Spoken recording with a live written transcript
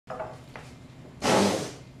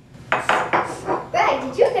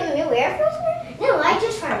Greg, did you get a new air freshener? No, I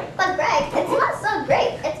just farted. But Greg, it smells so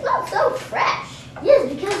great. It smells so fresh.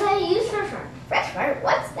 Yes, because I use fresh fart. Fresh fart?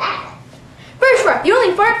 What's that? Fresh Fart, the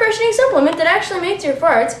only fart freshening supplement that actually makes your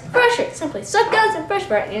farts fresher. Simply suck down some Fresh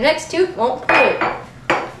Fart and your next tooth won't pollute.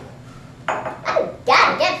 I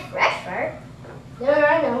gotta get fresh fart. No,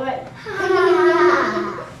 I know it.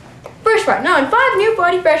 Fresh Fart, now in 5 new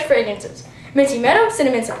 40 fresh fragrances. Minty Meadow,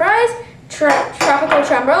 Cinnamon Surprise, Tropical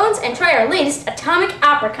Trombones, and try our latest Atomic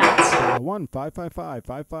Apricots.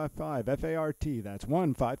 1-555-555-FART. That's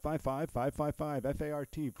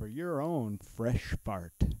 1-555-555-FART for your own fresh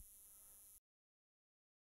fart.